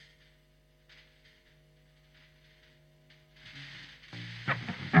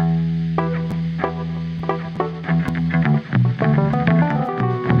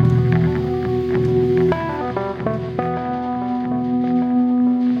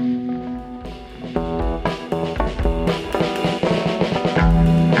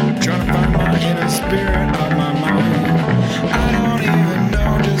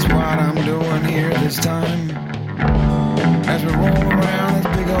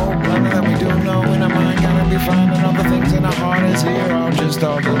waste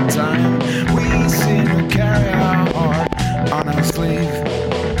all the time. We seem to carry our heart on our sleeve.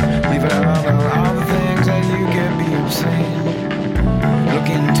 Leave out all the things that you can be obscene. Look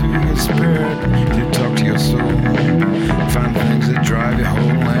into your spirit, you talk to your soul. Find things that drive you whole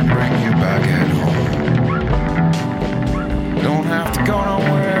and bring you back at home. Don't have to go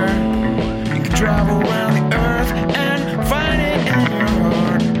nowhere. You can travel around the earth and find it in your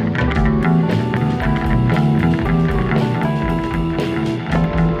heart.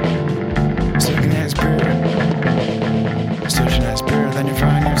 Searching that spirit, then you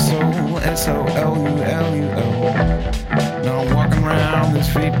find your soul. S-O-L-U-L-U-O. Now I'm walking around this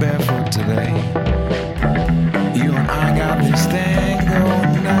feet barefoot today. You and I got this thing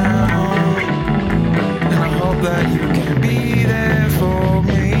going down, and I hope that you can be there for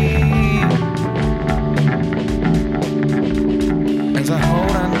me as I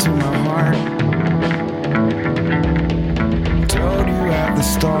hold onto my heart. Told you at the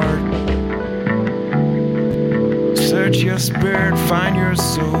start. Search your spirit, find your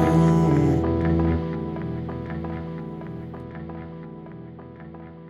soul.